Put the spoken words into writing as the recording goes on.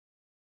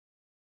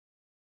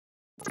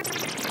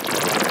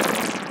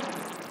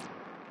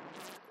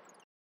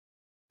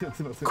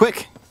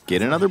Quick,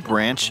 get another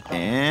branch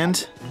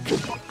and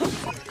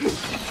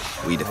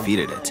we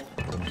defeated it.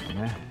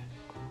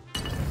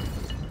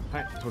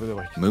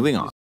 Moving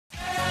on.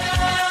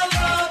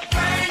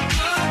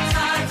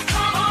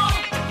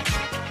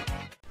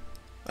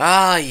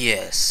 Ah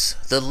yes,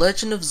 The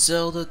Legend of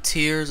Zelda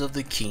Tears of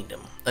the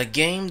Kingdom, a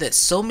game that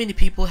so many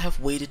people have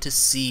waited to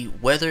see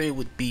whether it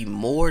would be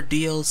more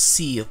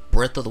DLC of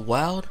Breath of the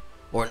Wild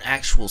or an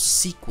actual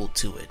sequel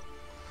to it.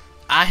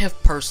 I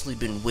have personally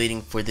been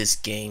waiting for this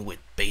game with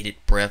bated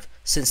breath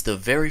since the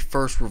very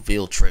first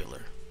reveal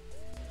trailer.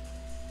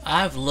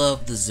 I've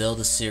loved the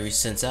Zelda series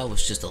since I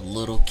was just a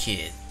little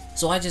kid,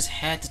 so I just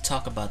had to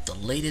talk about the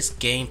latest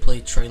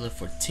gameplay trailer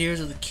for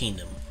Tears of the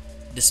Kingdom,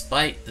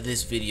 despite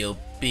this video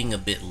being a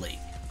bit late.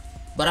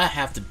 But I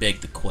have to beg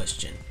the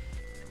question,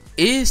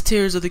 is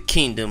Tears of the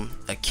Kingdom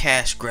a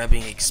cash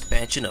grabbing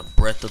expansion of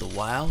Breath of the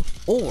Wild,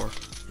 or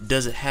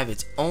does it have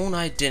its own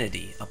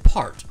identity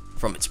apart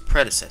from its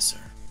predecessor?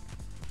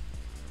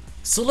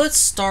 So let's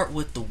start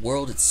with the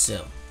world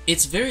itself.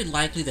 It's very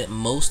likely that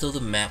most of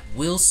the map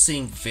will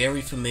seem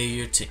very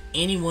familiar to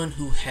anyone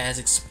who has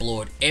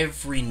explored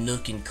every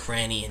nook and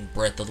cranny in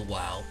Breath of the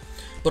Wild.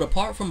 But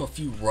apart from a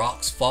few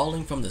rocks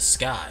falling from the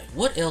sky,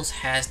 what else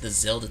has the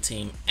Zelda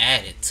team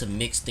added to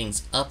mix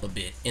things up a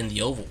bit in the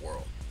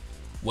overworld?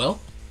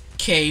 Well,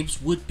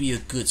 caves would be a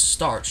good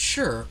start,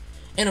 sure,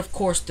 and of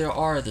course there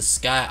are the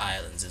Sky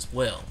Islands as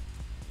well.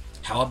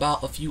 How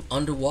about a few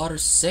underwater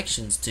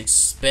sections to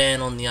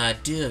expand on the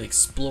idea of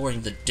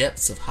exploring the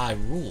depths of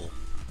Hyrule?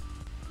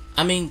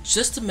 I mean,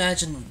 just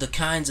imagine the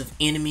kinds of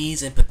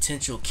enemies and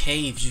potential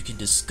caves you can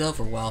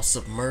discover while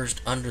submerged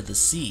under the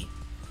sea.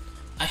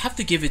 I have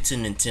to give it to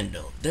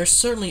Nintendo. There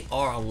certainly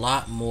are a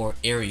lot more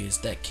areas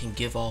that can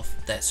give off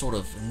that sort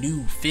of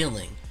new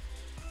feeling,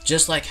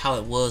 just like how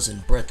it was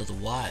in Breath of the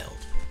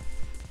Wild.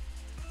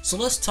 So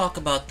let's talk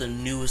about the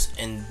newest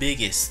and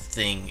biggest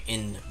thing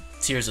in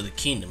Tears of the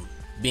Kingdom,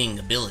 being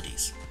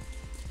abilities.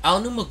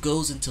 Aonuma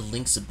goes into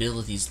Link's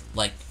abilities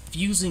like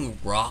fusing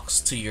rocks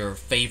to your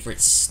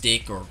favorite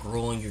stick or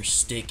growing your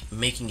stick,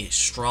 making it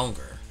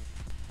stronger.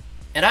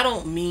 And I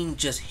don't mean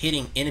just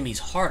hitting enemies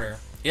harder.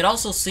 It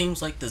also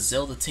seems like the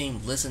Zelda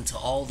team listened to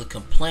all the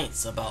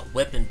complaints about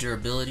weapon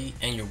durability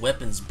and your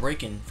weapons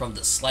breaking from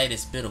the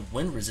slightest bit of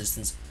wind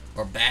resistance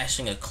or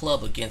bashing a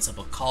club against a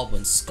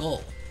Bokalbin's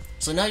skull.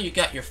 So now you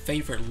got your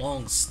favorite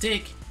long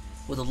stick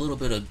with a little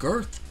bit of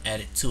girth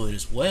added to it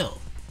as well.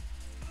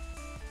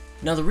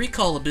 Now the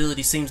recall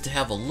ability seems to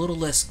have a little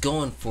less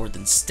going for it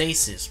than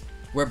stasis,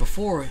 where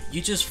before you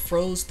just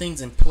froze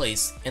things in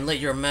place and let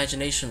your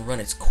imagination run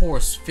its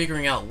course,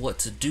 figuring out what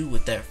to do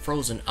with that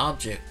frozen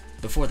object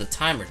before the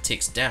timer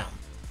ticks down.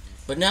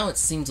 But now it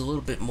seems a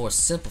little bit more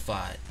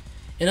simplified.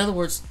 In other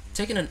words,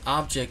 taking an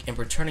object and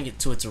returning it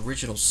to its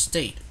original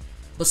state.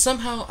 But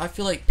somehow I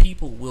feel like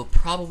people will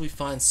probably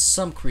find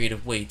some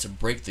creative way to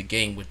break the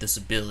game with this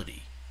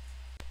ability.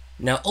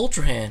 Now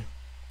Ultra Hand,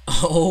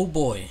 oh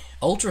boy,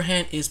 Ultra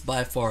Hand is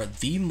by far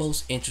the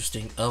most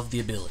interesting of the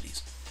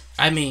abilities.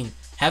 I mean,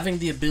 having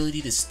the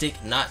ability to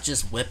stick not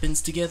just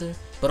weapons together,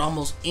 but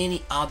almost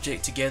any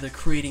object together,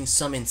 creating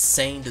some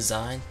insane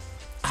design.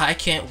 I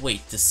can't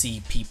wait to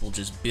see people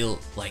just build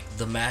like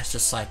the Master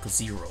Cycle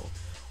Zero,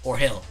 or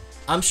hell,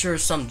 I'm sure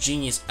some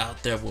genius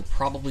out there will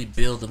probably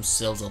build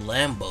themselves a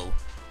Lambo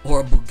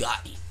or a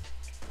Bugatti.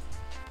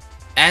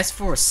 As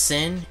for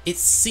Ascend, it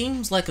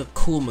seems like a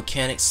cool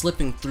mechanic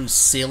slipping through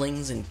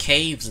ceilings and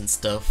caves and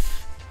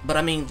stuff, but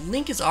I mean,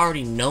 Link is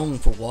already known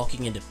for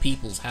walking into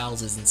people's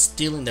houses and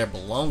stealing their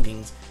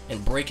belongings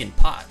and breaking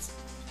pots.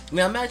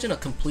 Now imagine a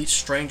complete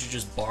stranger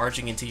just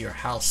barging into your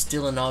house,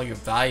 stealing all your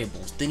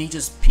valuables, then he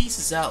just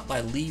pieces out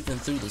by leaving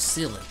through the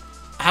ceiling.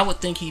 I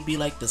would think he'd be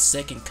like the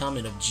second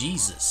coming of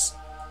Jesus.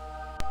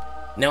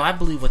 Now I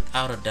believe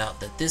without a doubt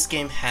that this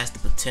game has the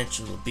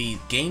potential to be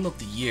Game of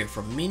the Year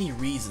for many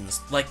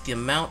reasons, like the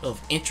amount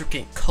of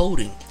intricate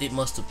coding it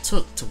must have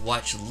took to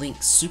watch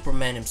Link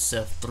Superman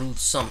himself through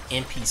some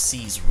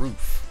NPC's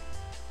roof.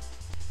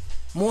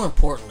 More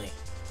importantly,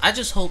 I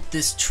just hope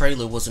this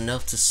trailer was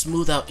enough to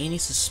smooth out any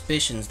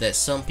suspicions that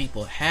some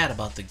people had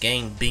about the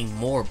game being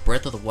more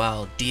Breath of the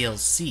Wild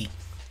DLC,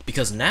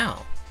 because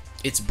now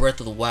it's Breath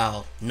of the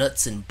Wild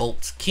Nuts and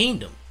Bolts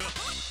Kingdom.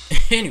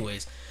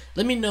 Anyways,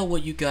 let me know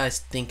what you guys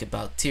think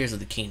about Tears of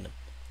the Kingdom.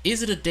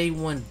 Is it a day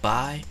one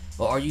buy,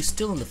 or are you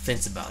still on the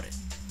fence about it?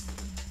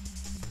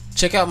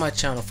 Check out my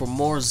channel for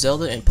more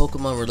Zelda and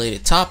Pokemon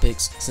related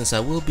topics, since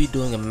I will be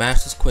doing a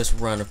Master's Quest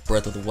run of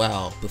Breath of the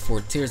Wild before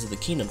Tears of the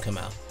Kingdom come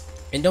out.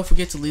 And don't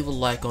forget to leave a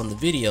like on the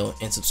video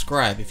and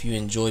subscribe if you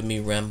enjoyed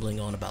me rambling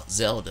on about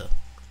Zelda.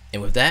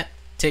 And with that,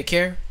 take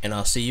care, and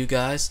I'll see you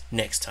guys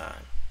next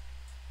time.